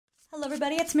Hello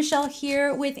everybody, it's Michelle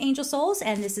here with Angel Souls,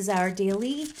 and this is our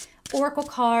daily oracle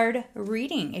card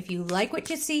reading. If you like what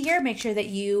you see here, make sure that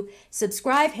you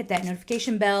subscribe, hit that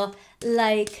notification bell,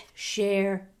 like,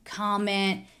 share,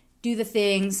 comment, do the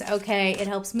things, okay? It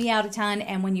helps me out a ton,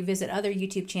 and when you visit other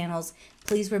YouTube channels,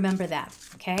 please remember that,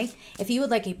 okay? If you would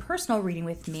like a personal reading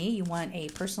with me, you want a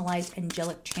personalized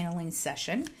angelic channeling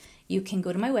session, you can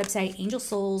go to my website,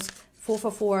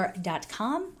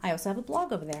 angelsouls444.com. I also have a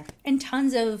blog over there and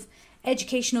tons of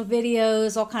educational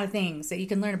videos, all kind of things that you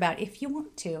can learn about if you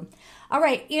want to. All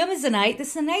right, Amazonite, this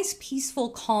is a nice,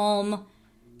 peaceful, calm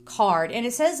card, and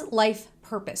it says life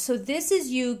purpose. So this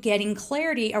is you getting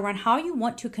clarity around how you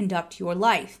want to conduct your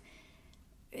life.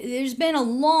 There's been a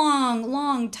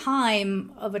long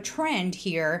time of a trend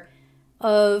here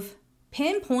of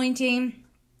pinpointing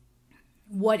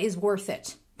what is worth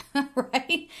it.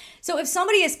 Right? So if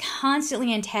somebody is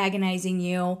constantly antagonizing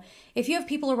you, if you have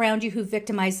people around you who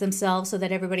victimize themselves so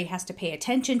that everybody has to pay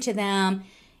attention to them,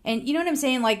 and you know what I'm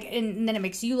saying? Like, and then it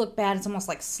makes you look bad. It's almost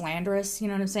like slanderous, you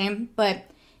know what I'm saying? But,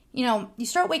 you know, you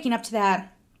start waking up to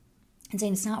that and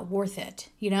saying it's not worth it.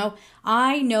 You know,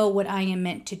 I know what I am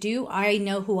meant to do. I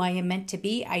know who I am meant to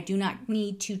be. I do not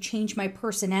need to change my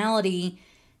personality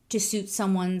to suit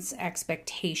someone's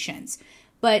expectations.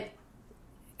 But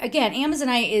again,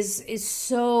 Amazonite is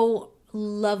so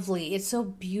lovely. It's so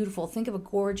beautiful. Think of a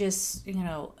gorgeous, you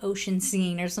know, ocean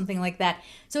scene or something like that.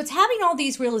 So it's having all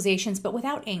these realizations, but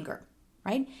without anger,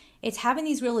 right? It's having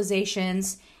these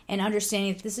realizations and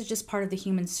understanding that this is just part of the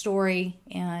human story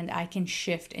and I can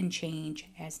shift and change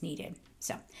as needed.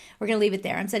 So we're going to leave it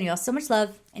there. I'm sending you all so much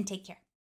love and take care.